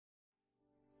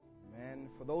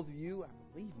those of you, I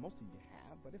believe most of you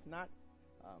have, but if not,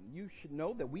 you should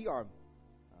know that we are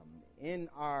in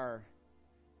our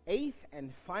 8th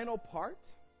and final part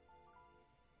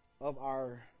of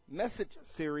our message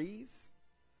series,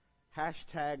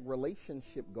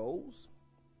 #relationship goals.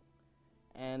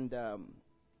 And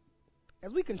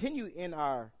as we continue in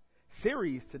our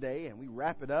series today and we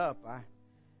wrap it up,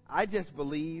 I just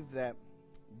believe that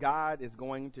God is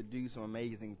going to do some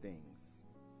amazing things.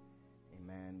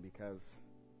 Amen. Because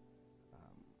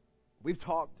we've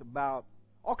talked about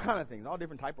all kind of things, all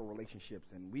different type of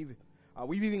relationships, and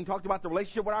we've even talked about the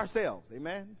relationship with ourselves.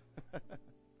 Amen.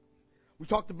 We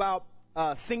talked about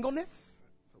singleness,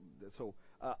 so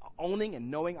owning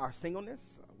and knowing our singleness.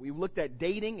 We looked at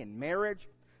dating and marriage.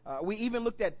 We even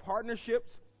looked at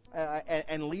partnerships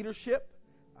and leadership.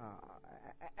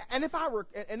 And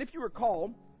if you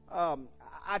recall,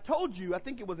 I told you, I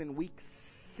think it was in week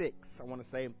 6, I want to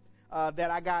say, that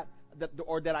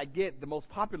I get the most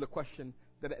popular question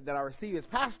that I receive is,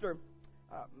 Pastor,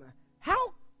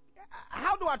 how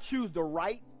do I choose the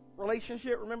right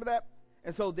relationship? Remember that?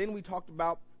 And so then we talked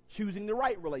about choosing the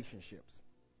right relationships.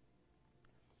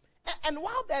 And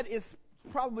while that is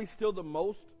probably still the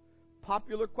most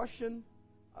popular question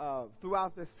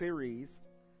throughout this series,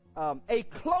 a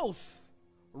close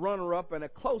runner-up and a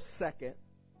close second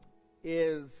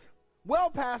is, well,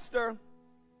 Pastor,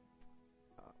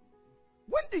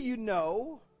 when do you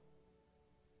know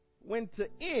when to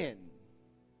end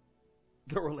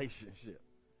the relationship?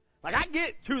 Like, I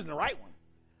get choosing the right one,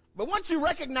 but once you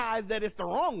recognize that it's the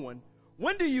wrong one,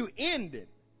 when do you end it?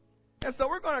 And so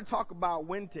we're going to talk about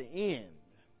when to end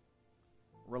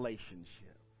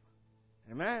relationship.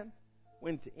 Amen?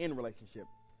 When to end relationship.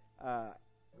 Go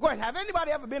ahead. Have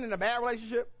anybody ever been in a bad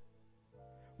relationship?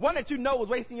 One that you know was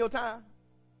wasting your time?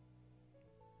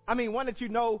 I mean, one that you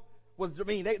know was,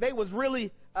 they was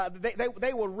really, that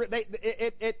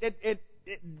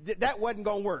wasn't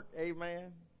going to work.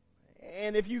 Amen.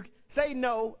 And if you say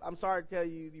no, I'm sorry to tell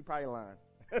you, you probably lying.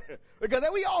 Because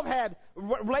we all have had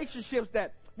relationships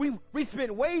that we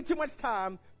spent way too much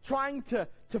time trying to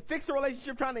fix a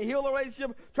relationship, trying to heal a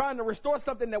relationship, trying to restore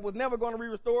something that was never going to be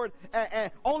restored,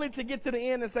 and only to get to the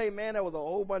end and say, man, that was a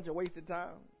whole bunch of wasted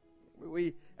time.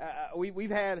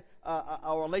 We've had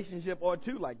a relationship or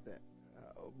two like that.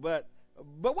 But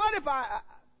what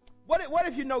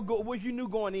if you know what you knew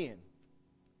going in?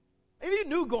 If you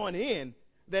knew going in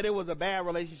that it was a bad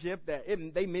relationship, that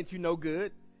they meant you no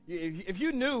good, if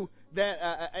you knew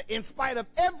that in spite of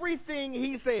everything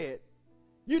he said,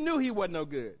 you knew he wasn't no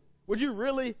good, would you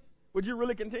really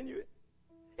continue it?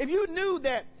 If you knew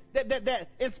that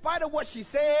in spite of what she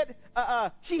said,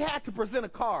 she had to present a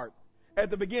card at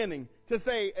the beginning to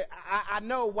say, I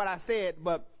know what I said,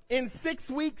 but in 6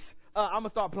 weeks, I'm going to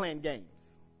start playing games.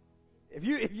 If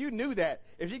you knew that,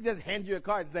 if she just hand you a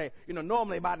card and say,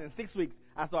 normally about in 6 weeks,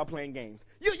 I start playing games,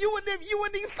 you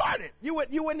wouldn't even start it. You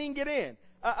wouldn't even get in.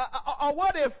 Or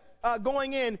what if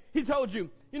going in, he told you,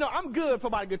 I'm good for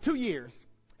about a good 2 years,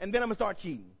 and then I'm going to start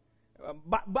cheating.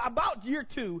 About year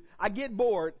 2, I get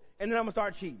bored, and then I'm going to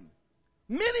start cheating.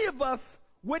 Many of us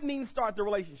wouldn't even start the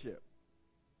relationship.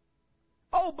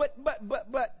 Oh, but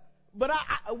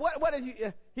what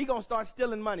if he going to start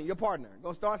stealing money, your partner,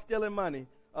 going to start stealing money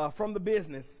from the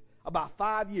business about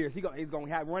 5 years. He's going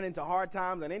to run into hard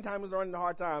times, and anytime he's running into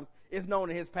hard times, it's known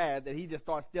in his past that he just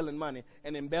starts stealing money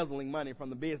and embezzling money from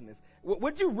the business.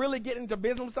 Would you really get into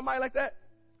business with somebody like that?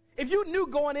 If you knew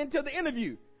going into the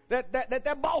interview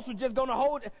that boss was just going to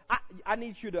hold, I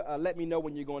need you to let me know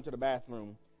when you're going to the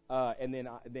bathroom, and then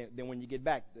when you get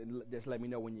back, just let me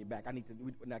know when you're back. I need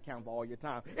to account for all your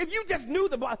time. If you just knew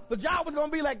the job was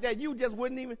going to be like that, you just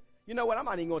wouldn't even. You know what? I'm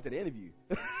not even going to the interview.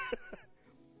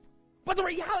 But the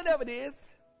reality of it is,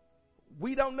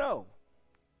 we don't know.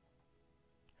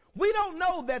 We don't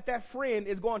know that friend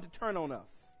is going to turn on us.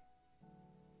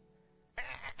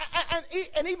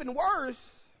 And even worse,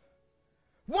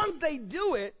 once they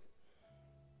do it,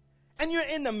 and you're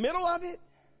in the middle of it,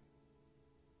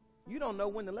 you don't know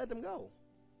when to let them go.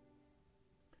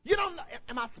 You don't know,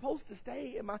 am I supposed to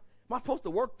stay? Am I supposed to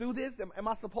work through this? Am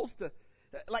I supposed to,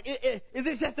 is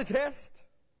this just a test?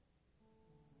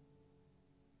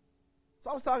 So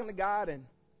I was talking to God and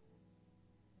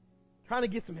trying to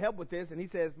get some help with this, and he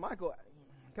says, Michael,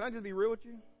 can I just be real with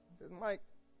you? He says, Mike,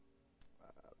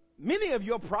 many of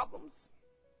your problems,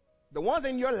 the ones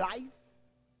in your life,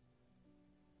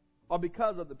 are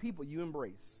because of the people you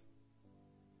embrace.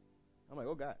 I'm like,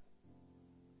 oh, God.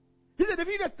 He said, if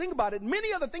you just think about it,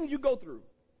 many of the things you go through,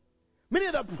 many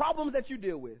of the problems that you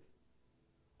deal with,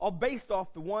 are based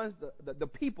off the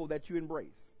people that you embrace.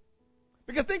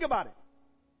 Because think about it.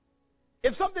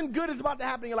 If something good is about to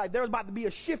happen in your life, there's about to be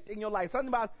a shift in your life,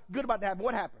 something good about to happen,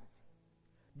 what happens?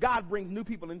 God brings new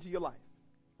people into your life,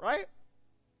 right?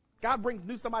 God brings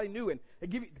somebody new and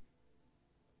give you.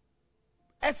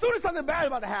 As soon as something bad is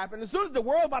about to happen, as soon as the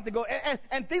world's about to go,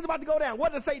 and things about to go down,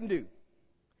 what does Satan do?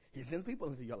 He sends people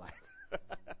into your life.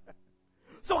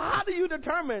 So how do you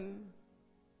determine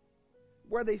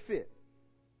where they fit?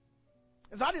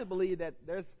 And so I just believe that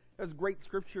there's great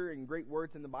scripture and great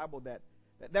words in the Bible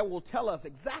that will tell us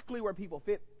exactly where people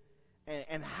fit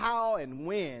and how and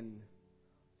when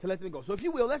to let them go. So if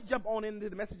you will, let's jump on into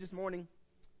the message this morning.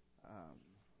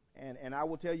 And I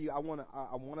will tell you, I want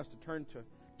us to turn to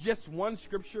just one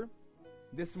scripture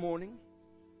this morning.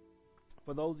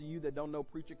 For those of you that don't know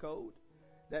preacher code,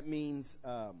 that means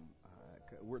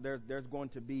there's going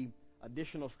to be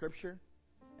additional scripture,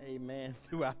 amen,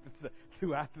 throughout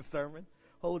the sermon.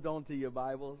 Hold on to your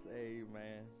Bibles,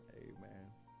 amen, amen.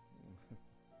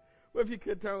 Well, if you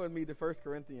could turn with me to 1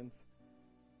 Corinthians,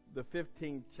 the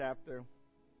 15th chapter,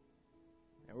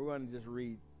 and we're going to just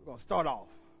read. We're going to start off,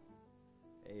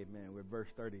 amen, with verse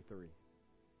 33.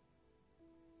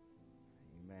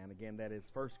 Amen. Again, that is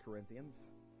 1 Corinthians,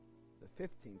 the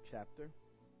 15th chapter.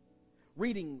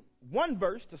 Reading one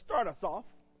verse to start us off.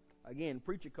 Again,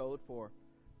 preacher code for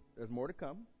there's more to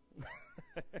come.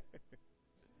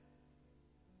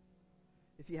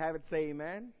 If you have it, say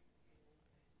amen.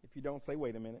 If you don't, say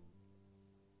wait a minute.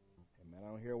 Amen. I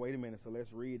don't hear wait a minute, so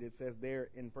let's read. It says there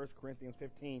in 1 Corinthians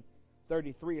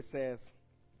 15:33, it says,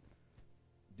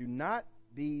 "Do not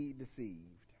be deceived.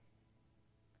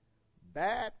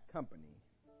 Bad company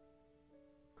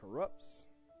corrupts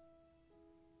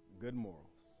good morals."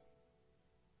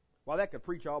 While that could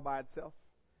preach all by itself,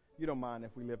 you don't mind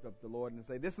if we lift up the Lord and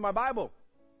say, "This is my Bible."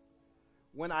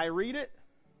 When I read it,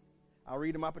 I'll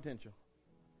read to my potential.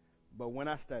 But when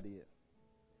I study it,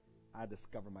 I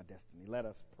discover my destiny. Let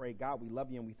us pray. God, we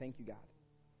love you and we thank you, God.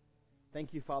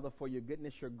 Thank you, Father, for your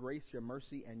goodness, your grace, your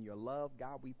mercy, and your love.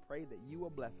 God, we pray that you will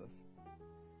bless us.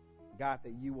 God,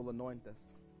 that you will anoint us.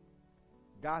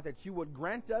 God, that you would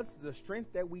grant us the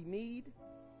strength that we need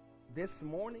this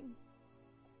morning.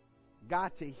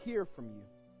 God, to hear from you.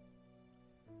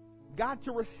 God,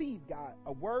 to receive, God,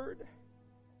 a word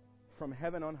from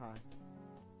heaven on high.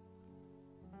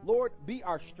 Lord, be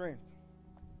our strength.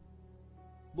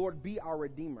 Lord, be our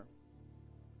Redeemer.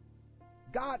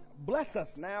 God, bless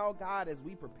us now, God, as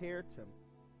we prepare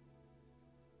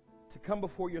to come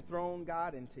before your throne,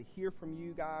 God, and to hear from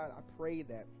you, God. I pray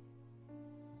that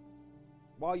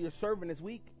while you're serving this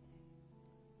week,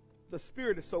 the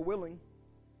Spirit is so willing.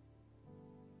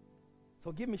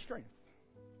 So give me strength.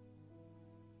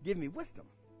 Give me wisdom.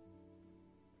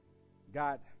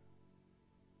 God,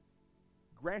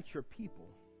 grant your people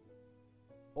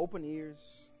open ears,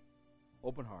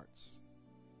 open hearts,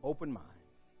 open minds,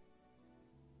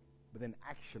 but then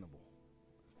actionable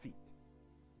feet.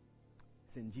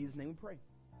 It's in Jesus' name we pray.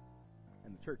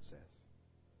 And the church says,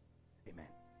 amen.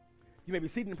 You may be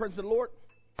seated in the presence of the Lord.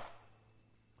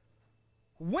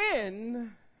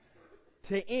 When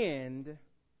to end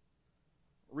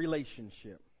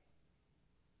relationship.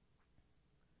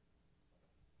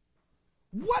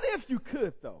 What if you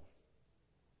could, though?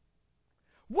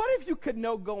 What if you could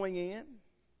know going in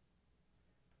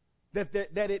that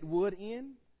it would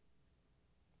end?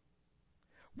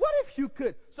 What if you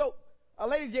could? So,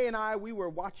 Lady J and I, we were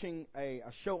watching a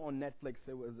show on Netflix.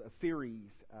 It was a series,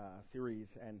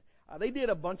 and they did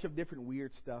a bunch of different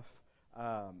weird stuff.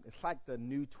 It's like the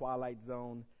new Twilight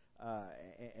Zone,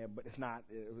 but it's not.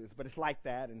 But it's like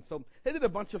that. And so they did a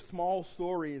bunch of small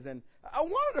stories. And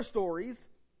one of the stories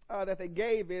that they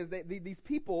gave is that these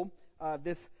people,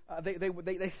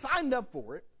 they signed up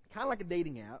for it, kind of like a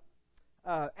dating app.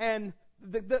 And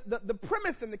the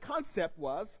premise and the concept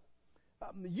was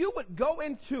you would go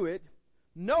into it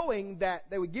knowing that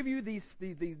they would give you these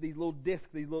little discs,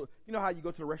 these little, you know how you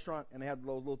go to a restaurant and they have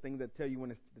those little things that tell you when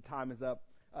the time is up.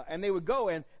 And they would go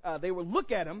and they would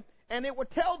look at them, and it would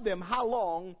tell them how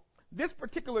long this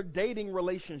particular dating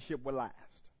relationship would last.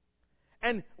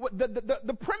 And what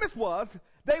the premise was,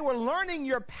 they were learning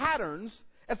your patterns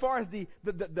as far as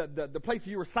the place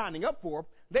you were signing up for.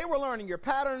 They were learning your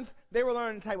patterns. They were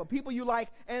learning the type of people you like,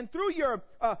 and through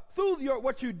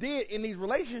what you did in these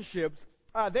relationships,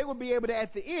 they would be able to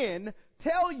at the end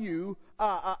tell you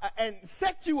and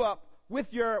set you up with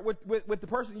the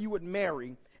person you would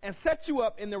marry, and set you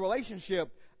up in the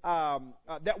relationship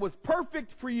that was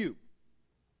perfect for you.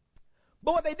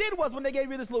 But what they did was, when they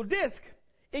gave you this little disc,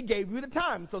 it gave you the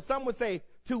time. So some would say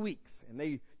 2 weeks,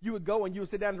 and you would go and you would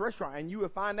sit down in the restaurant and you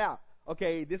would find out,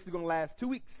 okay, this is going to last 2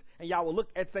 weeks, and y'all will look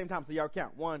at the same time, so y'all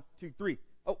count 1, 2, 3.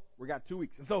 Oh, we got 2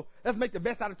 weeks. And so let's make the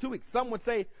best out of 2 weeks. Some would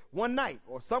say 1 night,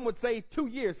 or some would say 2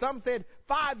 years. Some said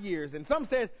 5 years, and some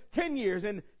said 10 years.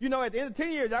 And, at the end of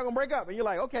 10 years, y'all going to break up. And you're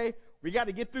like, okay, we got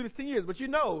to get through this 10 years. But you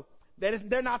know that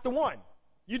they're not the one.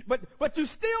 But you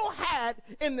still had,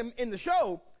 in the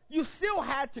show, you still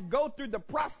had to go through the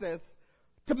process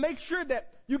to make sure that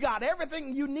you got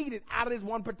everything you needed out of this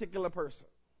one particular person.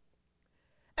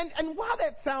 And while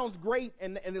that sounds great,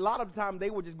 and a lot of the time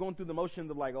they were just going through the motions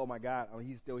of like, oh my God,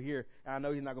 he's still here, and I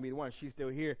know he's not going to be the one. She's still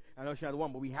here, I know she's not the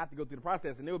one, but we have to go through the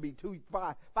process, and it would be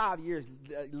 5 years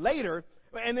later,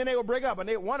 and then they would break up.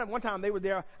 And one time they were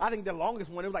there, I think the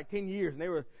longest one, it was like 10 years, and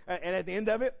and at the end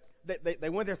of it, they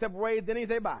went their separate ways. Then they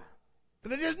say bye, so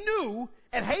they just knew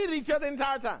and hated each other the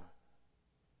entire time.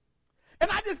 And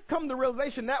I just come to the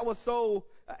realization that was so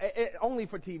only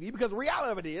for TV, because the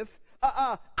reality of it is,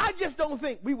 I just don't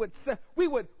think we would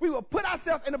put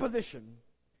ourselves in a position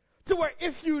to where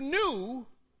if you knew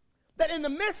that in the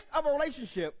midst of a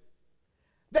relationship,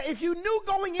 that if you knew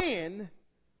going in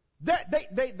that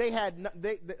they had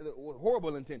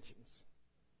horrible intentions,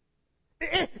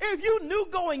 if you knew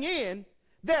going in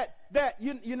that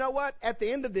you know what, at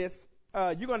the end of this,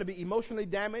 you're going to be emotionally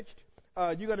damaged.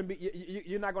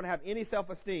 You're not going to have any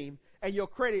self-esteem, and your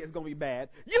credit is going to be bad.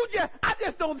 I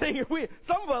just don't think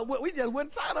some of us, we just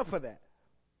wouldn't sign up for that.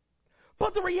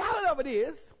 But the reality of it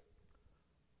is,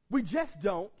 we just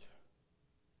don't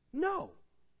know.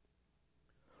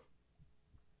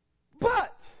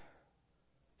 But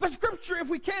the scripture, if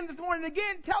we can this morning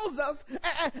again, tells us,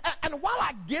 and while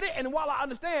I get it and while I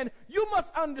understand, you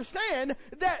must understand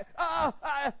that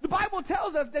the Bible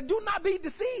tells us that do not be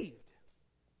deceived.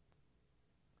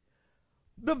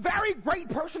 The very great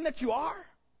person that you are,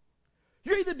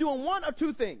 you're either doing one or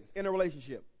two things in a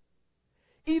relationship.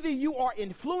 Either you are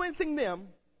influencing them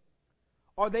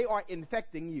or they are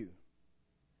infecting you.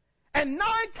 And 9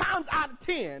 times out of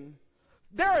 10,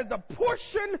 there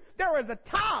is a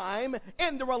time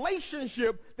in the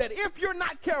relationship that if you're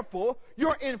not careful,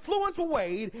 your influence will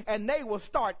wane and they will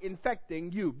start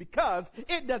infecting you, because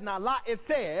it does not lie. It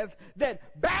says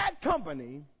that bad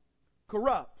company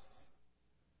corrupts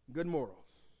good morals.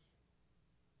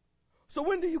 So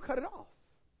when do you cut it off?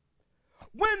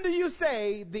 When do you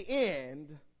say the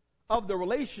end of the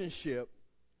relationship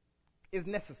is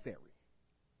necessary?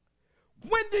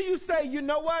 When do you say, you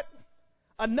know what?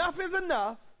 Enough is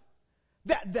enough.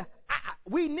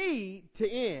 We need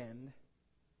to end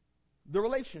the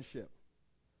relationship.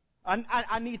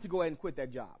 I need to go ahead and quit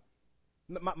that job.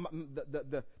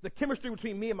 The chemistry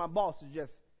between me and my boss is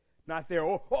just not there.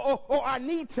 Or I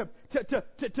need to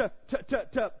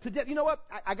you know what?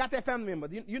 I got that family member.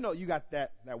 You know you got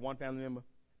that one family member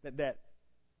that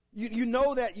you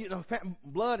know that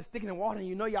blood is thicker than water, and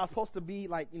you know y'all supposed to be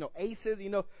like aces.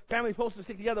 Family's supposed to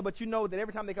stick together, but you know that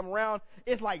every time they come around,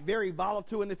 it's like very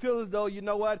volatile, and it feels as though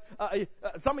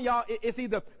some of y'all, it's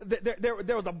either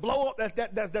there was a blow up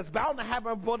that's bound to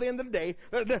happen before the end of the day.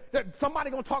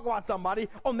 Somebody gonna talk about somebody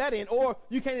on that end, or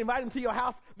you can't invite them to your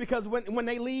house because when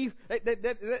they leave,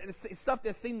 stuff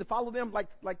that seems to follow them,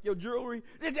 like your jewelry,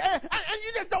 and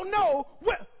you just don't know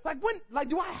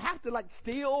do I have to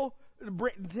steal?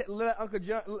 Let Uncle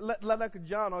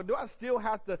John, or do I still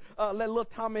have to let little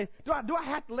Tommy? Do I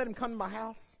have to let him come to my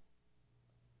house?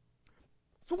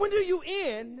 So when do you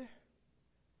end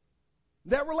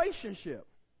that relationship?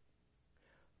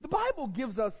 The Bible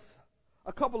gives us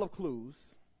a couple of clues,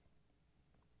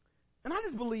 and I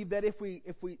just believe that if we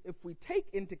take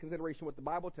into consideration what the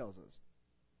Bible tells us,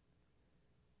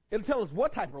 it'll tell us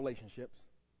what type of relationships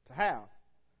to have,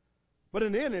 but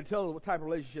in the end, it'll tell us what type of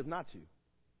relationships not to.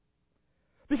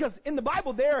 Because in the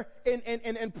Bible there,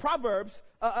 in Proverbs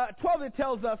 12, it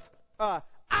tells us,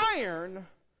 iron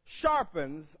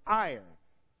sharpens iron,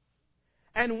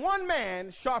 and one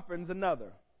man sharpens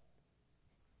another.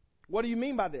 What do you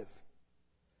mean by this?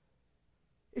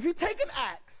 If you take an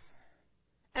axe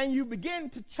and you begin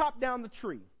to chop down the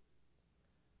tree,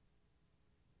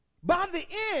 by the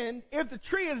end, if the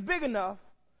tree is big enough,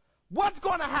 what's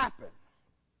going to happen?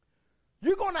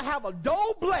 You're going to have a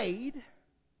dull blade,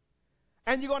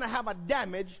 and you're going to have a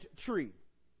damaged tree.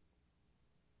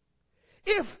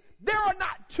 If there are not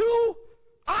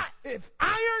if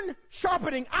iron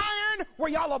sharpening iron,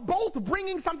 where y'all are both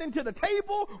bringing something to the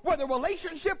table, where the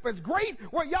relationship is great,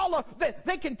 where y'all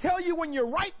they can tell you when you're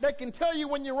right, they can tell you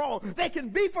when you're wrong. They can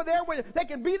be they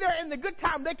can be there in the good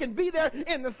time, they can be there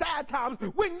in the sad times.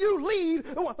 When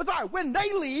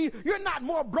they leave, you're not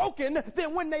more broken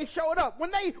than when they showed up.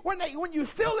 When you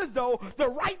feel as though the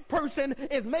right person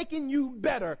is making you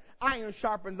better, iron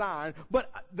sharpens iron.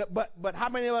 But how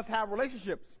many of us have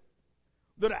relationships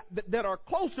that are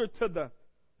closer to the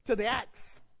to the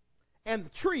axe and the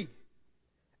tree.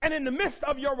 And in the midst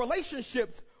of your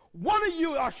relationships, one of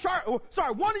you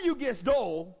gets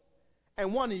dull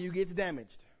and one of you gets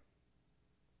damaged.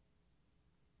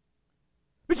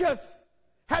 Because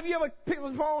have you ever picked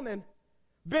up the phone and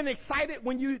been excited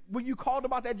when you called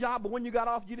about that job, but when you got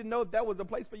off, you didn't know if that was the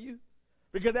place for you?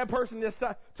 Because that person just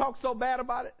talked so bad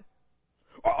about it?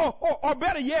 Or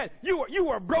better yet, you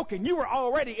were broken. You were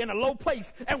already in a low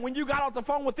place. And when you got off the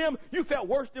phone with them, you felt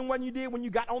worse than when you did when you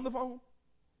got on the phone.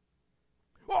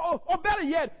 Or better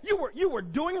yet, you were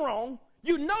doing wrong.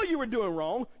 You know you were doing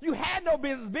wrong. You had no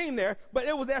business being there, but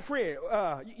it was that friend.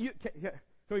 Can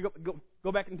we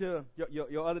go back into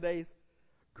your other days?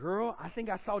 Girl, I think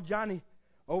I saw Johnny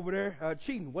over there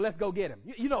cheating. Well, let's go get him.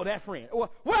 You know that friend.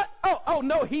 What? Oh,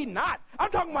 no, he not.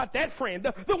 I'm talking about that friend,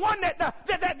 the one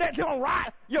that's gonna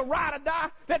ride or die,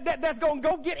 that's gonna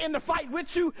go get in the fight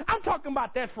with you. I'm talking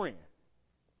about that friend.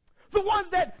 The ones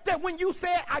that when you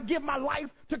said I give my life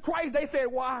to Christ, they said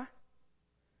why?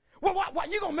 Well, why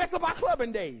you gonna mess up our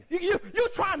clubbing days? You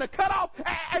trying to cut off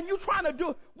and you trying to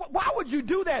do. Why would you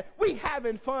do that? We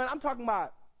having fun. I'm talking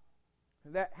about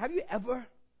that. Have you ever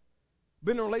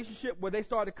been in a relationship where they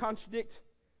started to contradict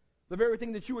the very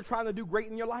thing that you were trying to do great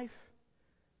in your life?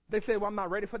 They said, well, I'm not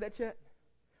ready for that yet.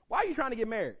 Why are you trying to get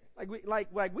married?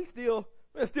 We're still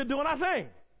doing our thing.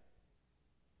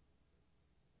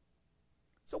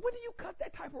 So when do you cut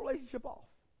that type of relationship off?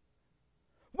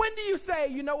 When do you say,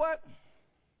 you know what?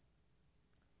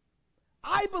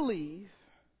 I believe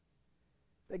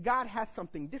that God has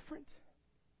something different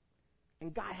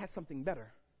and God has something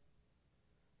better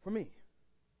for me.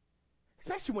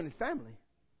 Especially when it's family.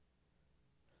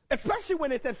 Especially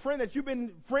when it's that friend that you've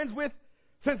been friends with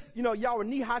since, y'all were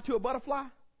knee-high to a butterfly.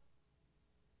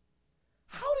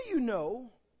 How do you know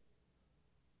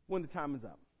when the time is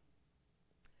up?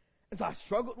 And so I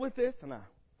struggled with this, and I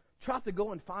tried to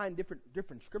go and find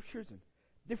different scriptures and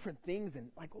different things,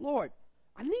 and Lord,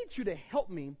 I need you to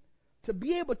help me to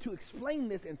be able to explain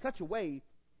this in such a way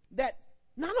that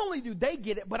not only do they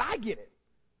get it, but I get it.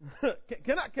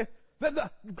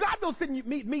 God don't send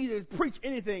me to preach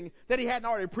anything that he hadn't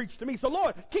already preached to me. So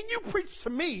Lord, can you preach to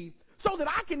me so that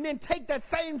I can then take that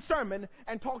same sermon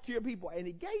and talk to your people? And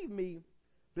he gave me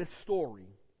this story.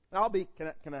 And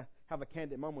can I have a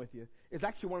candid moment with you? It's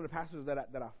actually one of the pastors that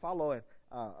I follow, and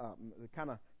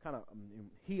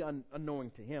he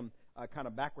unknowing to him kind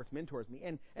of backwards mentors me.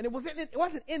 And it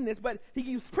wasn't in this, but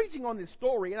he was preaching on this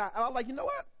story, and I was like, you know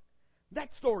what?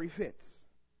 That story fits.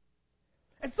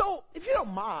 And so, if you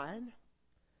don't mind,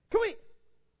 can we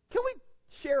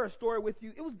share a story with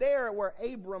you? It was there where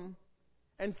Abram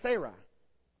and Sarah,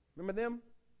 remember them?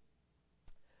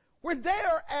 We're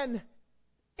there and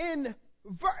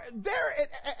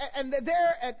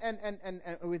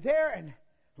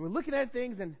we're looking at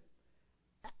things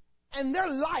and their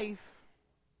life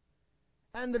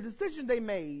and the decision they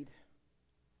made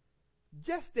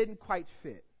just didn't quite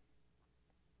fit.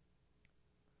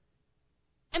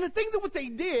 And the thing that what they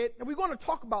did, and we're going to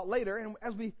talk about later, and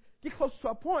as we get close to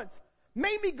our points,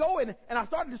 made me go and I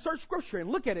started to search scripture and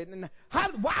look at it, and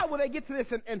why would they get to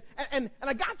this? And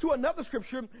I got to another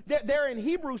scripture there in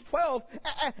Hebrews 12,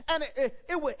 and it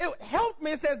helped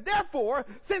me. It says, therefore,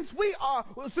 since we are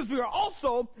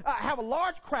also have a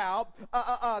large crowd,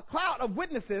 a cloud of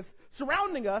witnesses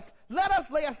surrounding us, let us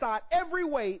lay aside every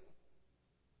weight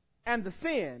and the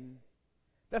sin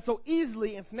that so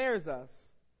easily ensnares us.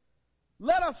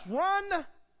 Let us run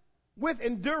with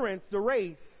endurance the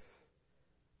race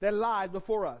that lies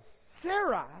before us.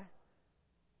 Sarah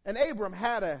and Abram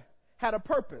had a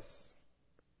purpose.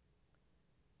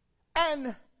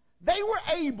 And they were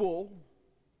able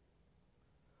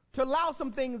to allow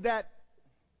some things that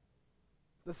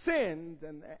the sins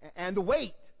and the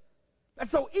weight that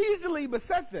so easily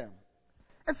beset them.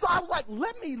 And so I was like,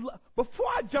 before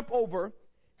I jump over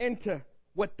into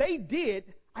what they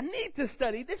did, I need to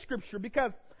study this scripture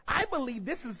because I believe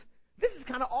this is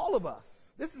kind of all of us.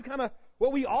 This is kind of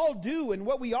what we all do and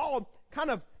what we all kind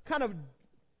of,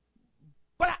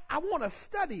 but I want to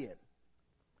study it.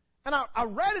 And I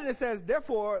read it and it says,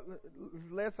 therefore,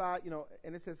 lay aside,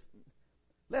 and it says,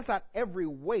 lay aside every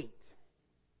weight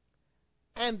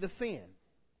and the sin.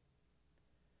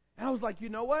 And I was like, you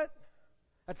know what?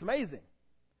 That's amazing.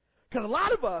 Because a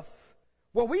lot of us,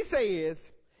 what we say is,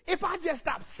 if I just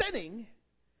stop sinning,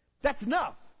 that's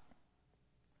enough.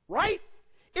 Right?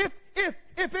 If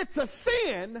it's a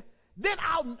sin, then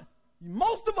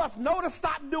most of us know to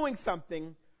stop doing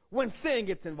something when sin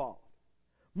gets involved.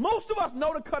 Most of us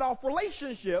know to cut off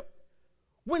relationship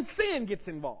when sin gets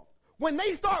involved. When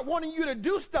they start wanting you to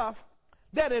do stuff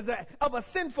that is of a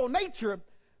sinful nature,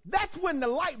 that's when the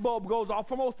light bulb goes off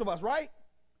for most of us, right?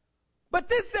 But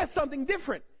this says something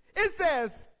different. It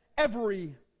says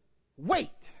every weight.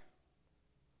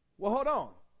 Well, hold on.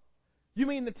 You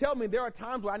mean to tell me there are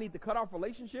times where I need to cut off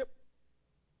relationship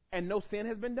and no sin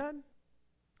has been done?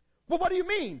 Well, what do you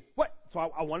mean? What? So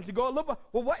I wanted to go a little bit.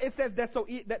 Well, what it says that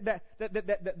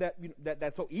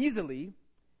so easily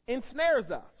ensnares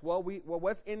us. Well,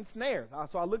 what's ensnares?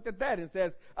 So I looked at that and it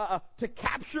says to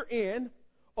capture in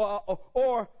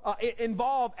or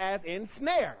involve as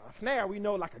ensnare. A snare we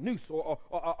know like a noose or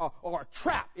a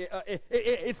trap.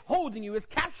 It's holding you. It's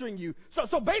capturing you.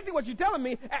 So basically, what you're telling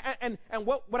me, and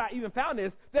what I even found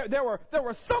is there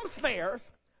were some snares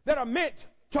that are meant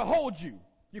to hold you.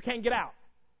 You can't get out.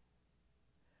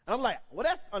 And I'm like, well,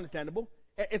 that's understandable.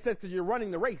 It says because you're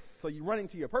running the race, so you're running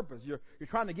to your purpose. You're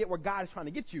trying to get where God is trying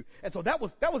to get you. And so that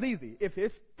was easy. If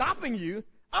it's stopping you,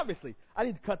 obviously, I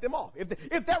need to cut them off.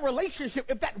 If that relationship,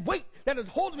 if that weight that is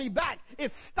holding me back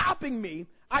is stopping me,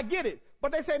 I get it.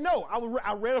 But they say no.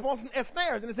 I read up on some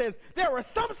snares, and it says there are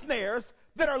some snares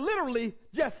that are literally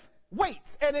just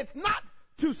weights, and it's not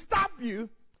to stop you.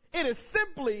 It is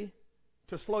simply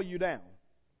to slow you down.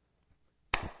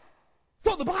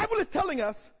 So the Bible is telling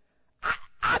us,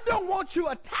 I don't want you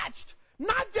attached,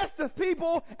 not just to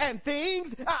people and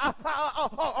things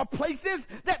or places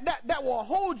that will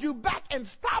hold you back and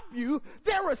stop you.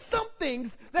 There are some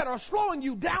things that are slowing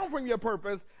you down from your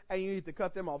purpose, and you need to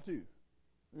cut them off too.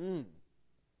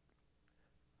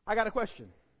 I got a question.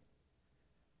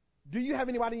 Do you have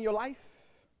anybody in your life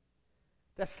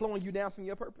that's slowing you down from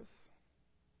your purpose?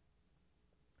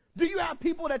 Do you have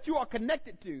people that you are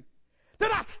connected to? They're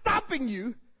not stopping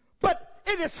you, but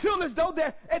it is feel as though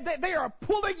they are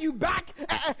pulling you back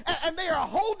and they are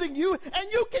holding you,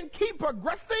 and you can keep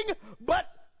progressing, but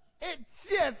it's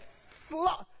just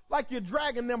slow, like you're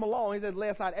dragging them along. He says, lay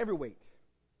aside every weight.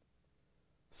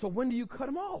 So when do you cut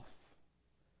them off?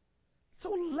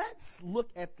 So let's look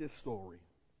at this story.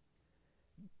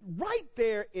 Right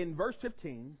there in verse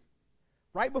 15,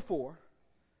 right before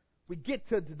we get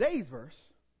to today's verse,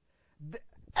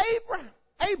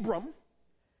 Abram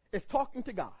is talking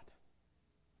to God.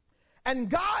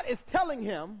 And God is telling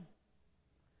him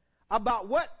about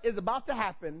what is about to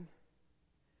happen,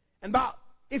 and about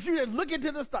if you just look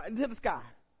into the sky,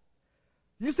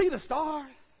 you see the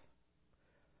stars.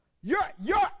 Your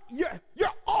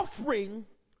offspring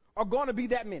are going to be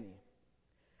that many.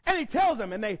 And he tells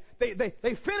them, and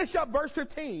they finish up verse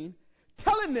 15,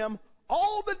 telling them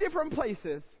all the different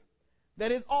places that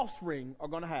his offspring are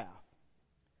going to have.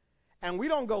 And we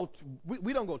don't go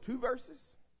two verses.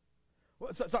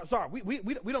 Sorry, we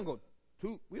don't go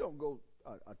two. We don't go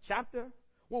a chapter.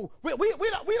 Well, we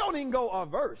don't even go a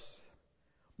verse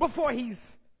before he's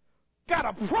got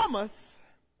a promise.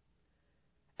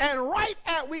 And right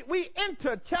at we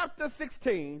enter chapter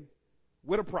 16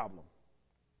 with a problem.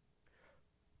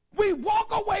 We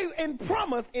walk away in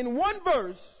promise in one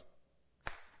verse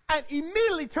and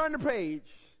immediately turn the page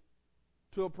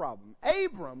to a problem.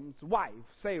 Abram's wife,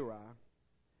 Sarah,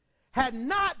 had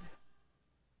not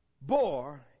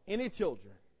bore any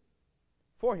children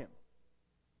for him.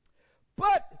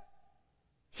 But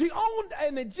she owned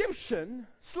an Egyptian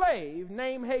slave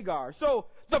named Hagar. So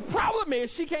the problem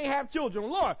is she can't have children.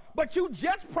 Lord, but you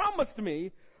just promised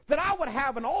me that I would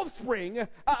have an offspring,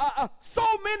 so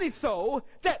many so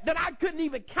that I couldn't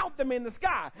even count them in the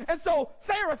sky. And so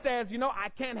Sarah says, I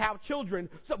can't have children,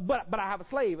 but I have a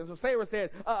slave. And so Sarah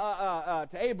said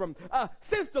to Abram,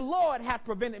 since the Lord has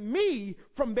prevented me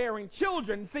from bearing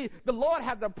children, see, the Lord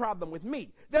has a problem with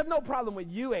me. There's no problem with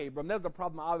you, Abram. There's a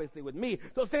problem, obviously, with me.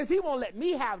 So since he won't let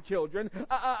me have children,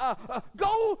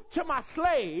 go to my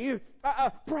slave,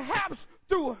 perhaps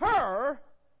through her.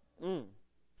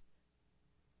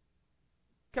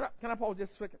 Can I pause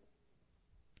just a second?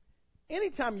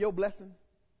 Anytime your blessing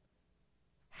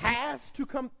has to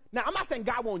come, now I'm not saying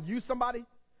God won't use somebody,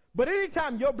 but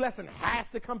anytime your blessing has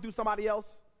to come through somebody else,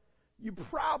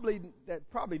 that's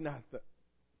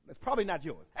probably not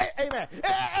yours. Amen.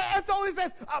 And so he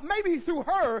says, maybe through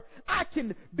her I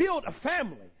can build a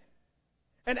family.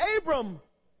 And Abram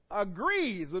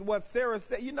agrees with what Sarah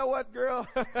said. You know what, girl?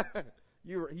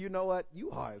 you know what?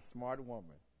 You are a smart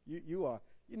woman. You are.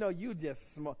 You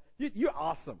just smart. You're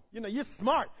awesome. You're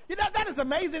smart. That is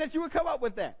amazing that you would come up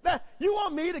with that. You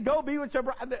want me to go be with your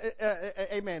brother?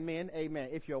 Amen, men. Amen.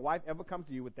 If your wife ever comes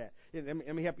to you with that,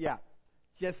 let me help you out.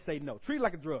 Just say no. Treat it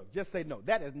like a drug. Just say no.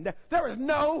 There is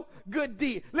no good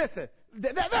deed. Listen,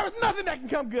 there is nothing that can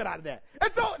come good out of that.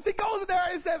 And so she goes in there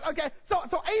and says, okay, so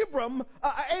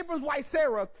Abram's wife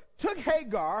Sarah took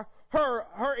Hagar,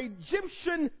 her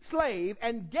Egyptian slave,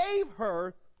 and gave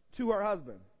her to her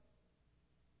husband.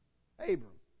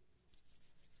 Abram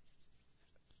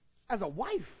as a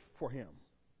wife for him.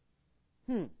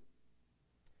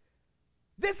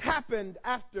 This happened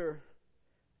after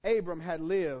Abram had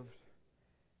lived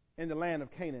in the land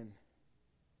of Canaan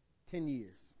 10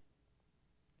 years.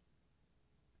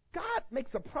 God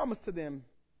makes a promise to them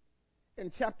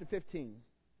in chapter 15.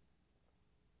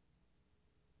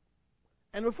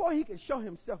 And before he can show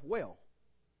himself well,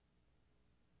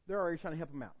 they're already trying to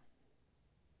help him out.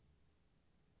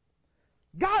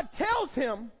 God tells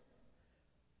him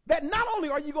that not only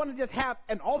are you going to just have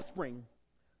an offspring,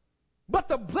 but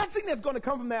the blessing that's going to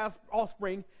come from that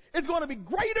offspring is going to be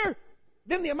greater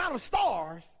than the amount of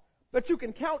stars that you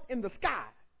can count in the sky.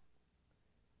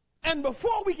 And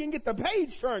before we can get the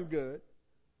page turned good,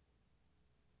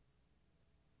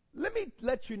 let me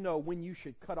let you know when you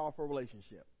should cut off a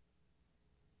relationship.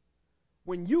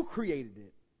 When you created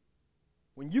it.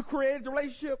 When you created the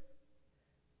relationship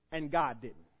and God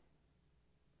didn't.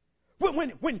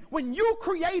 When you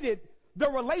created the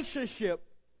relationship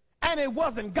and it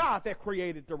wasn't God that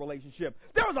created the relationship.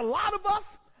 There was a lot of us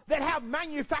that have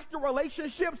manufactured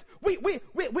relationships. He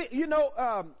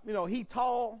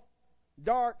tall,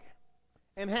 dark,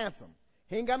 and handsome.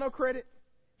 He ain't got no credit.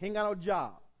 He ain't got no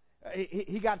job.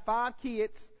 He got 5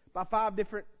 kids by 5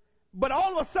 different. But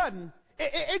all of a sudden,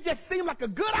 it just seemed like a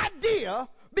good idea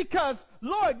because,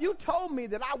 Lord, you told me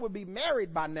that I would be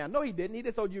married by now. No, he didn't. He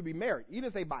just told you to be married. He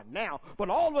didn't say by now. But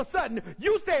all of a sudden,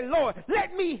 you said, Lord,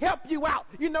 let me help you out.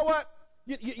 You know what?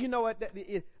 You know what?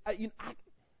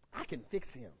 I can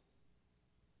fix him.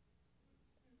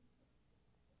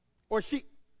 Or she,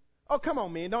 oh, come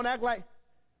on, man. Don't act like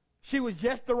she was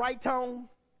just the right tone.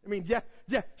 I mean,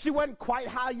 she wasn't quite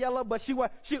high yellow, but she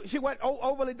wasn't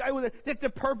overly. It was just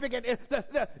the perfect.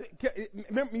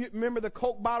 Remember the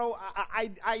Coke bottle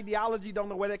ideology? Don't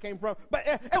know where that came from, but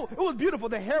it was beautiful.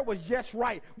 The hair was just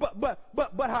right, but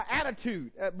her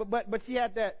attitude. But she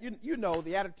had that.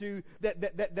 The attitude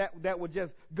that would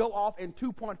just go off in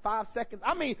 2.5 seconds.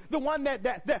 I mean, the one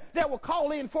that will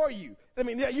call in for you. I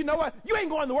mean, you know what? You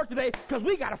ain't going to work today because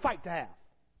we got a fight to have.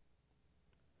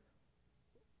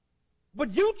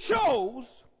 But you chose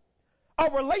a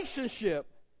relationship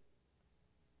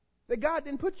that God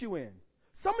didn't put you in.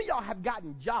 Some of y'all have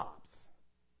gotten jobs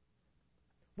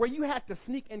where you had to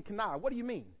sneak and connive. What do you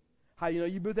mean? How you know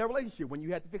you built that relationship? When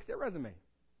you had to fix their resume.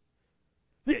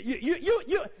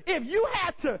 If you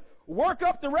had to work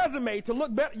up the resume to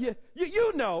look better,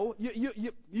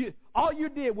 all you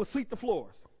did was sweep the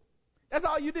floors. That's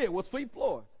all you did was sweep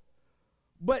floors.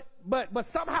 But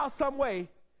somehow, some way,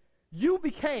 you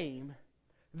became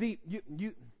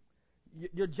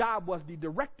your job was the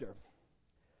director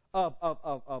of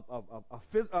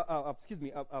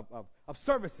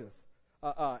services,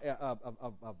 of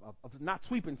not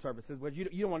sweeping services, where you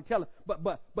don't want to tell them,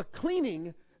 but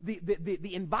cleaning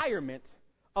the environment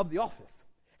of the office.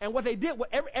 And what they did,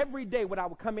 every day, what I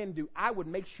would come in and do, I would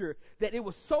make sure that it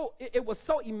was so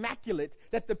immaculate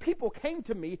that the people came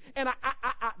to me and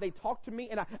they talked to me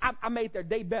and I made their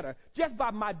day better just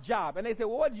by my job. And they said,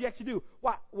 well, what did you actually do?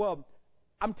 Well,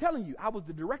 I'm telling you, I was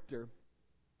the director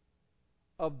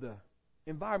of the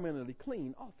environmentally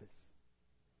clean office.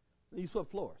 You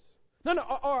swept floors. No,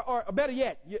 or better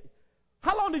yet,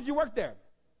 how long did you work there?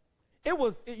 It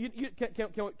was.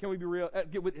 Can we be real?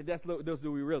 That's what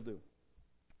we real do.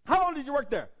 How long did you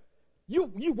work there?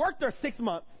 You worked there 6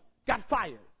 months, got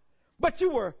fired. But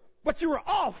you were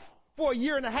off for a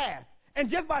year and a half. And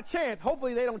just by chance,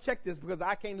 hopefully they don't check this because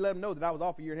I can't let them know that I was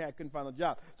off a year and a half, couldn't find a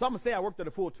job. So I'm going to say I worked there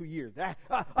the full 2 years.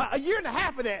 A year and a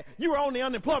half of that, you were on the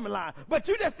unemployment line. But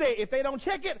you just say, if they don't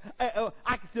check it,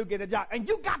 I can still get a job. And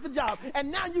you got the job.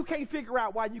 And now you can't figure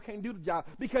out why you can't do the job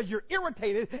because you're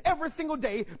irritated every single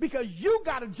day because you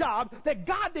got a job that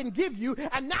God didn't give you.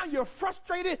 And now you're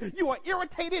frustrated. You are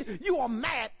irritated. You are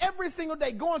mad every single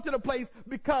day going to the place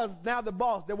because now the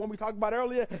boss, that one we talked about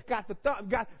earlier, got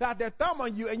their thumb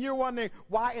on you and you're wondering,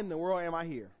 why in the world am I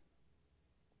here?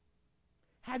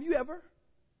 Have you ever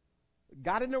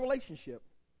got in a relationship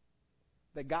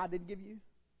that God didn't give you?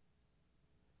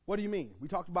 What do you mean? We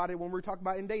talked about it when we were talking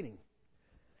about in dating.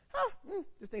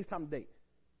 Just think it's time to date.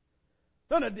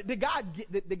 No. Did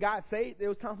God say there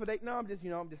was time for date? No, I've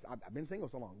been single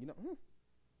so long.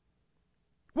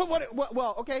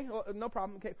 Well, okay, well, no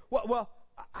problem. Okay, well,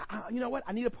 you know what?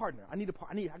 I need a partner. I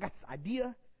got this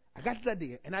idea,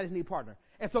 and I just need a partner.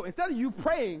 And so instead of you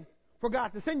praying for God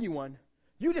to send you one,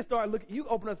 you just start looking. You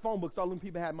open up the phone book, start looking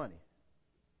people had money.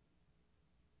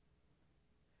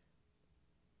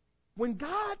 When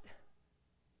God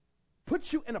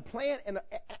puts you in a plan,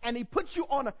 and he puts you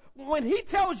on when he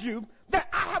tells you that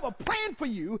I have a plan for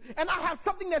you, and I have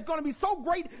something that's going to be so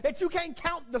great that you can't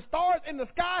count the stars in the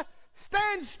sky,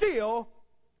 stand still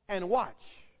and watch.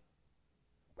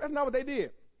 That's not what they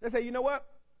did. They say, you know what?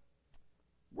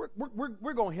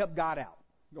 We're going to help God out.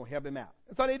 We're going to help him out.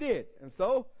 And so they did. And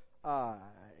so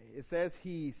it says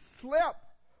he slept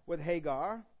with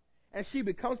Hagar, and she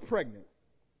becomes pregnant.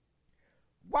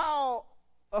 While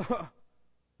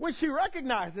when she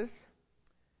recognizes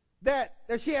that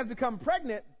she has become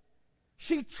pregnant,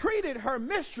 she treated her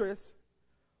mistress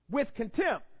with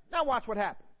contempt. Now watch what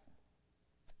happens.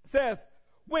 It says,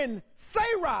 when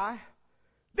Sarai,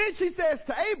 then she says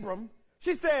to Abram,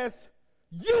 she says,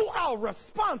 you are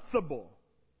responsible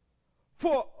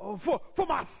for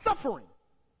my suffering.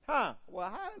 Huh? Well,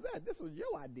 how is that? This was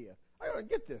your idea. I don't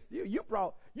get this. You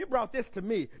brought this to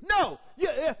me. No,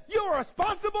 you are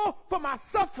responsible for my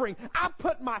suffering. I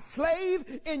put my slave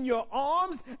in your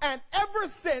arms, and ever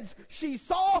since she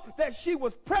saw that she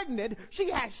was pregnant,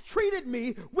 she has treated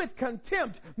me with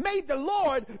contempt. May the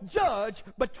Lord judge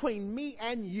between me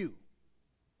and you.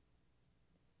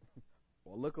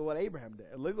 Well, look at what Abraham did.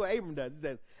 Look what Abram does. He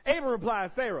says, Abram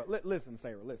replies, Sarah, listen,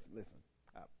 Sarah, listen.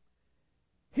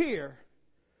 Here,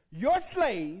 your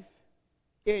slave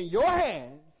in your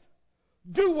hands,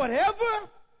 do whatever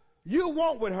you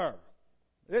want with her.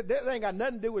 That ain't got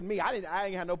nothing to do with me. I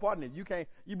ain't had no part in it.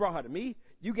 You brought her to me.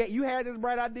 You had this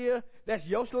bright idea. That's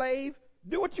your slave.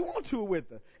 Do what you want to with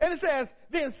her. And it says,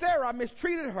 then Sarah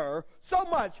mistreated her so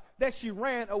much that she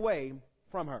ran away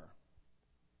from her.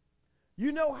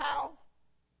 You know how?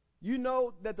 You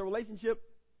know that the relationship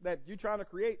that you're trying to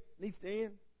create needs to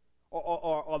end,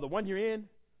 or the one you're in,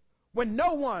 when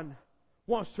no one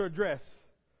wants to address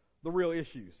the real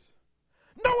issues.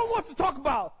 No one wants to talk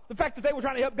about the fact that they were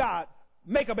trying to help God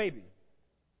make a baby.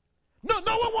 No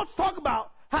one wants to talk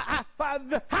about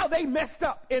how they messed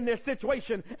up in this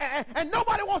situation. And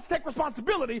nobody wants to take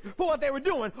responsibility for what they were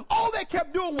doing. All they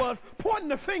kept doing was pointing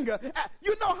the finger.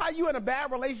 You know how you're in a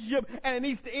bad relationship and it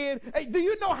needs to end? Do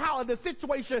you know how the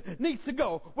situation needs to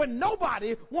go? When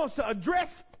nobody wants to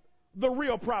address the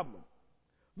real problem.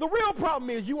 The real problem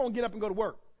is you won't get up and go to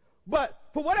work. But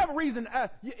for whatever reason,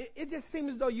 it just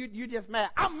seems as though you're just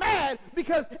mad. I'm mad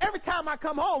because every time I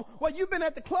come home, well, you've been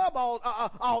at the club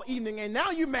all evening, and now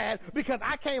you're mad because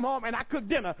I came home and I cooked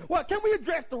dinner. Well, can we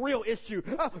address the real issue?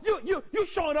 You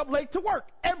showing up late to work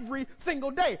every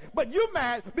single day, but you're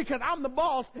mad because I'm the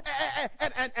boss,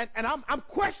 and I'm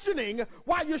questioning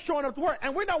why you're showing up to work,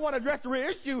 and we don't want to address the real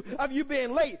issue of you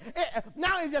being late.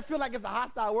 Now it just feels like it's a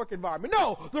hostile work environment.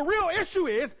 No, the real issue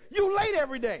is you late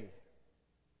every day.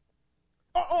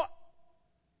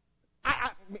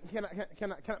 Can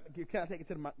I take it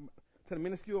to the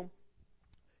minuscule?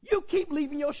 You keep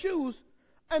leaving your shoes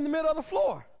in the middle of the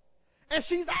floor, and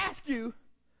she's asked you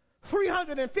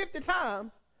 350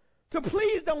 times to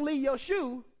please don't leave your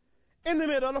shoe in the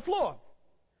middle of the floor.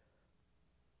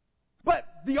 But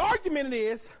the argument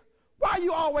is, why are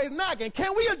you always nagging?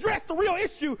 Can we address the real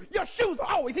issue? Your shoes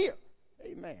are always here.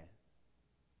 Amen.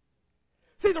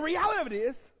 See, the reality of it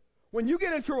is, when you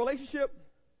get into a relationship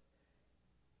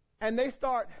and they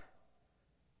start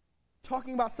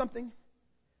talking about something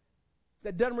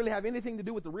that doesn't really have anything to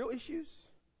do with the real issues,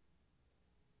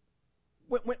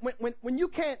 when you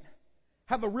can't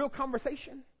have a real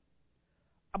conversation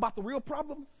about the real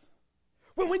problems,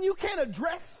 when you can't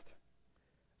address,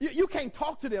 you can't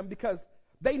talk to them because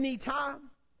they need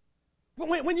time,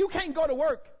 when you can't go to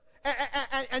work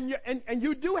and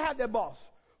you do have that boss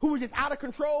who is just out of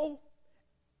control,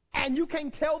 and you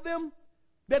can't tell them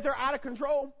that they're out of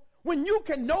control, when you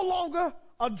can no longer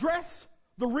address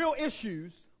the real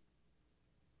issues,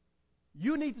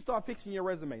 you need to start fixing your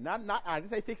resume. I didn't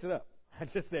say fix it up. I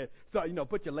just said,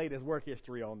 put your latest work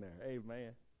history on there.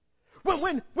 Amen.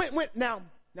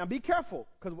 Now be careful,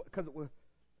 because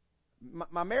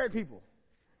my married people,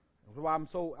 that's why I'm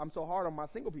so hard on my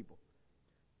single people.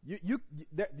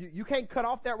 You can't cut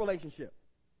off that relationship.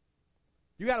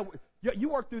 You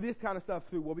work through this kind of stuff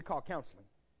through what we call counseling.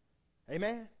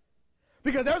 Amen?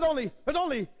 Because there's only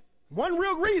one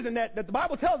real reason that the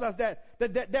Bible tells us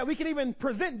that we can even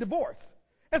present divorce.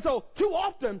 And so too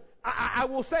often, I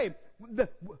will say,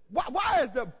 why is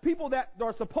the people that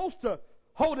are supposed to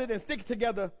hold it and stick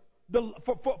together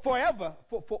forever,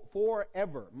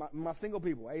 forever, my single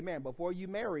people, amen, before you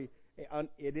marry,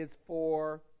 it is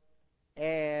forever.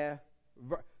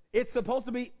 It's supposed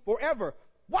to be forever.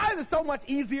 Why is it so much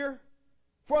easier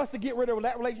for us to get rid of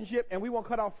that relationship and we won't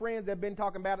cut off friends that have been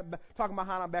talking behind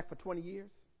our back for 20 years?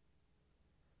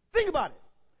 Think about it.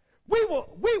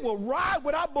 We will ride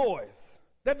with our boys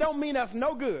that don't mean us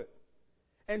no good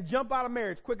and jump out of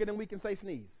marriage quicker than we can say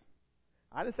sneeze.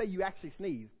 I didn't say you actually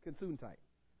sneeze, consume type.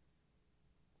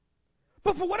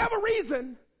 But for whatever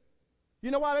reason,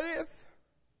 you know what it is?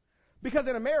 Because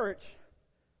in a marriage,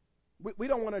 we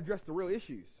don't want to address the real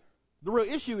issues. The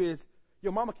real issue is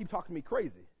your mama keep talking to me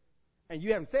crazy, and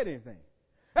you haven't said anything.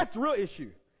 That's the real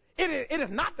issue. It is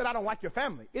not that I don't like your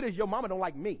family. It is your mama don't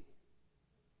like me.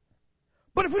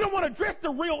 But if we don't want to address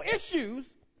the real issues,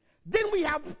 then we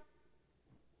have,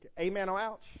 amen or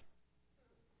ouch?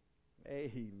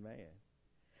 Amen.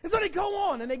 And so they go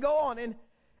on,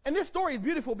 and this story is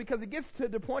beautiful because it gets to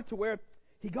the point to where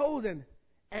he goes and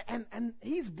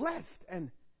he's blessed. And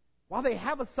while they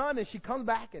have a son, and she comes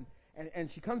back, and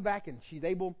she's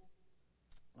able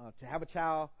to have a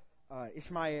child,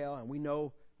 Ishmael, and we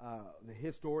know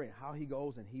his story and how he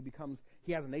goes, and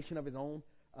he has a nation of his own,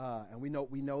 and we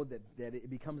know that it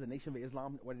becomes a nation of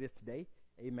Islam, what it is today.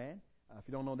 Amen. If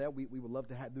you don't know that, we would love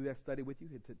to do that study with you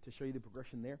to show you the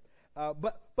progression there.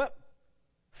 But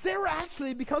Sarah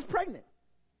actually becomes pregnant.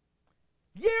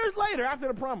 Years later, after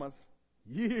the promise,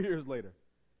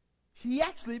 she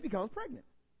actually becomes pregnant.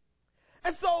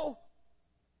 And so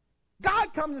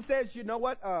God comes and says, you know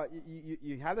what,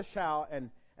 you have a child, and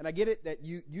I get it that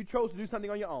you chose to do something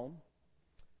on your own,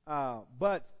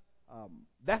 but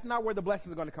that's not where the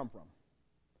blessings are going to come from.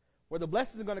 Where the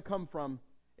blessings are going to come from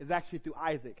is actually through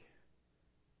Isaac,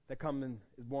 that comes and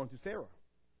is born through Sarah.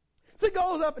 So he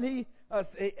goes up, and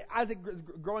Isaac is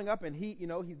growing up, and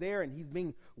he's there, and he's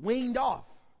being weaned off.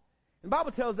 And the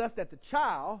Bible tells us that the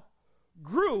child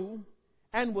grew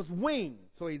and was weaned.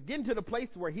 So he's getting to the place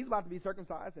where he's about to be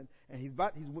circumcised, and he's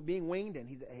being weaned,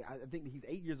 and I think he's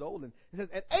 8 years old. And it says,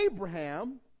 and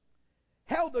Abraham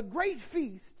held a great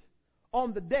feast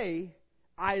on the day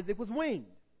Isaac was weaned.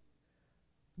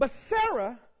 But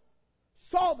Sarah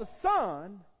saw the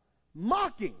son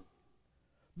mocking,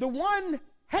 the one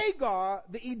Hagar,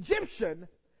 the Egyptian,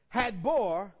 had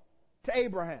bore to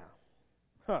Abraham.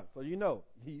 So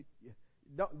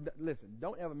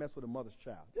don't ever mess with a mother's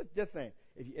child. Just saying.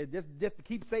 Just to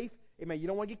keep safe, amen, you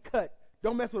don't want to get cut.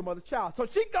 Don't mess with a mother's child. So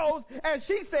she goes and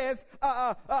she says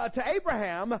to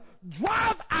Abraham,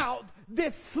 drive out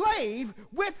this slave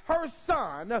with her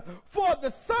son, for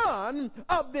the son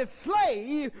of this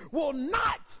slave will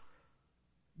not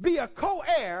be a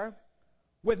co-heir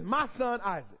with my son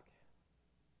Isaac.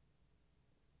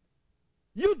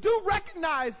 You do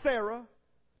recognize, Sarah,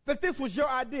 that this was your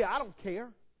idea. I don't care.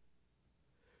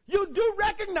 You do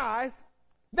recognize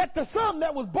that the son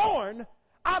that was born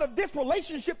out of this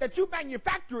relationship that you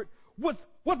manufactured was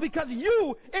because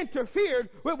you interfered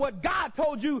with what God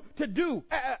told you to do.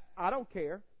 I don't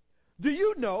care. Do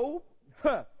you know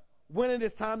when it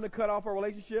is time to cut off a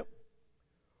relationship?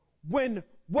 When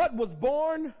what was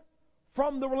born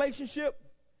from the relationship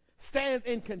stands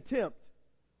in contempt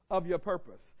of your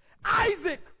purpose.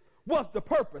 Isaac was the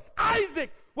purpose.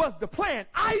 Isaac was the plan.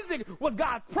 Isaac was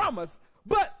God's promise.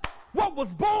 But what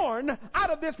was born out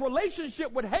of this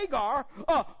relationship with Hagar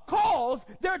caused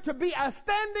there to be a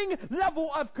standing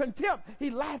level of contempt. He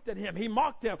laughed at him. He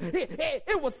mocked him.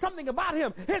 It was something about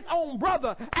him, his own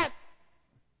brother. And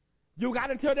you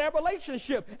got into their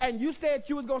relationship, and you said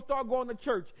you was going to start going to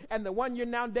church, and the one you're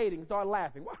now dating started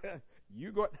laughing.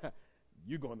 You going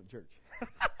to church.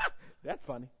 That's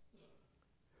funny.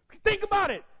 Think about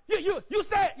it. You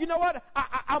said, you know what?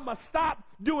 I'm gonna stop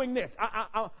doing this.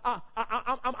 I'm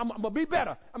gonna be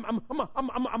better. I'm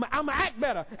gonna act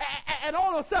better. And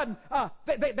all of a sudden,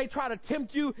 they try to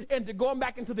tempt you into going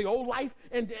back into the old life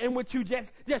in which you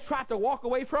just tried to walk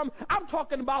away from. I'm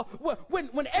talking about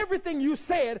when everything you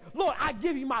said, Lord, I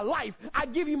give you my life. I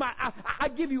give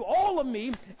you all of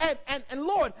me. And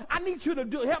Lord, I need you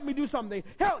to help me do something.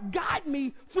 Help guide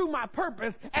me through my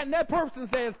purpose. And that person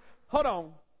says, hold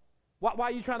on. Why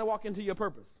are you trying to walk into your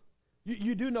purpose?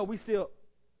 You do know you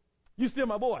still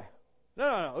my boy.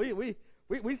 No.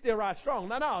 We still ride strong.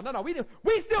 No.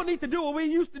 We still need to do what we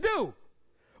used to do.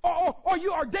 Or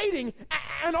you are dating,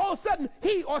 and all of a sudden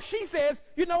he or she says,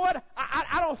 you know what?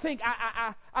 I don't think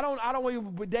I don't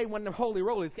want to date one of them holy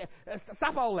rollers.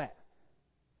 Stop all that.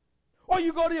 Or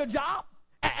you go to your job,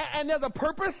 and there's a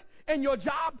purpose in your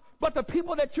job, but the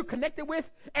people that you're connected with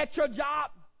at your job,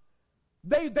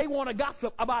 They want to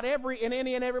gossip about every and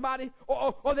any and everybody,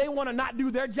 or they want to not do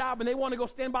their job and they want to go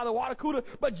stand by the water cooler.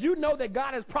 But you know that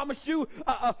God has promised you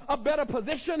a better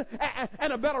position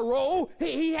and a better role.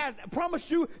 He has promised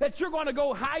you that you're going to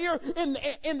go higher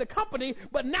in the company.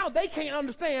 But now they can't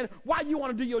understand why you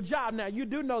want to do your job. Now you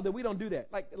do know that we don't do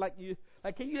that.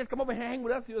 Can you just come over and hang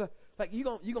with us? Like you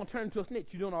gonna turn into a snitch.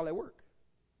 You're doing all that work.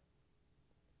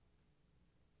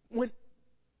 When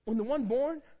the one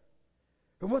born,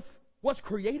 it was what's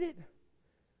created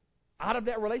out of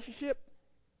that relationship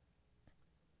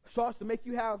starts to make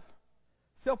you have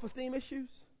self-esteem issues.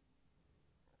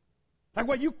 Like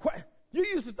what you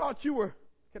used to thought you were,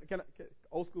 can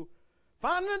old school,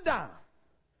 finding a dime.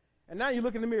 And now you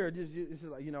look in the mirror, it's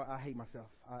just like, I hate myself.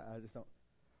 I just don't.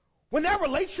 When that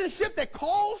relationship that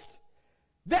caused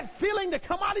that feeling to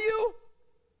come out of you,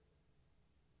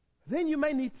 then you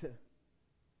may need to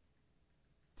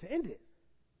end it.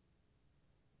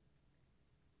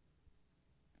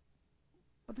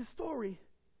 But the story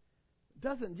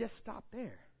doesn't just stop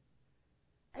there.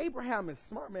 Abraham is a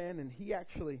smart man, and he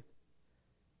actually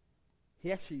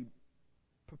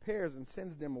prepares and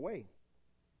sends them away.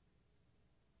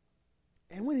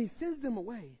 And when he sends them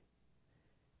away,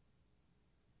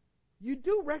 you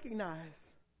do recognize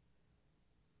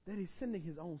that he's sending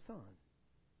his own son.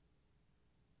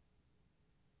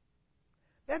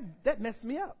 That messed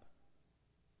me up.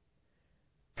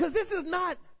 Because this is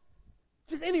not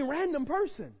just any random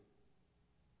person.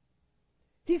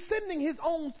 He's sending his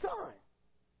own son.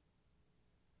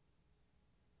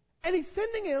 And he's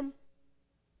sending him.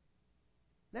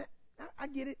 Now, I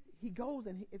get it. He goes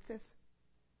and it says,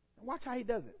 watch how he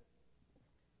does it.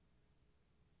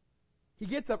 He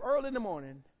gets up early in the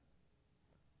morning,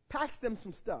 packs them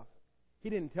some stuff. He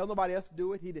didn't tell nobody else to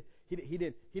do it. He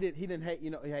didn't.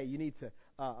 Hey, you need to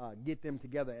get them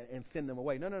together and send them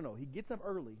away. No. He gets up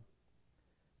early,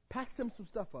 packs them some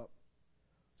stuff up,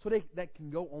 so they can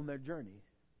go on their journey.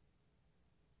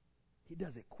 He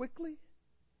does it quickly,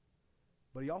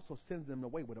 but he also sends them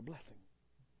away with a blessing.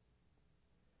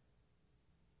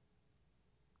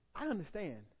 I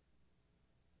understand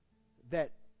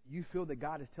that you feel that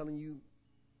God is telling you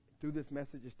through this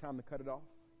message it's time to cut it off.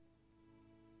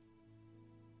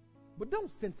 But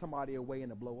don't send somebody away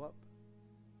in a blow up.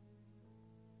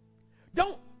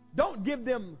 Don't give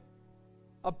them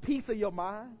a piece of your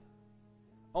mind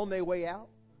on their way out.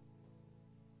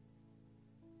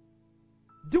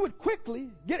 Do it quickly.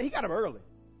 He got up early.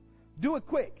 Do it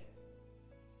quick.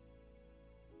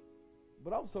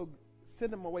 But also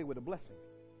send them away with a blessing.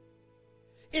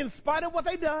 In spite of what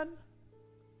they've done,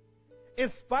 in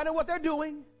spite of what they're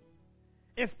doing,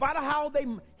 in spite of how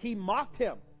he mocked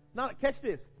him. Now, catch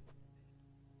this.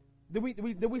 Did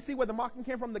we see where the mocking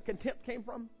came from? The contempt came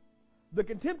from? The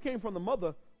contempt came from the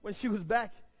mother when she was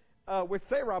back with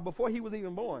Sarah before he was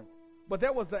even born. But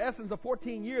that was the essence of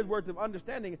 14 years worth of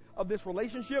understanding of this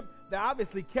relationship that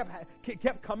obviously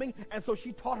kept coming, and so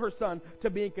she taught her son to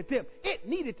be in contempt. It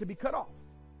needed to be cut off.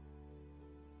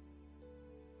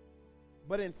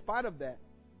 But in spite of that,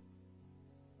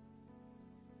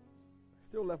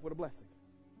 still left with a blessing.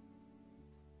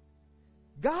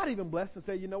 God even blessed and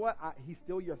said, you know what? He's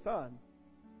still your son.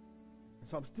 And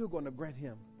so I'm still going to grant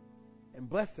him and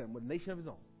bless him with a nation of his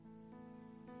own.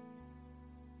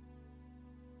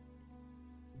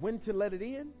 When to let it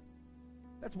in?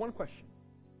 That's one question.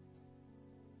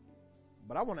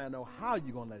 But I want to know how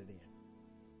you're going to let it in.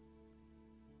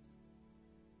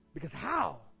 Because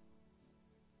how?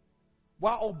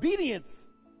 While obedience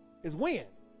is when,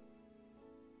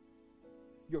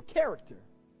 your character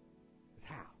is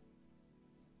how.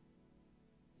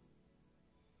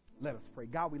 Let us pray.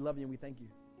 God, we love you and we thank you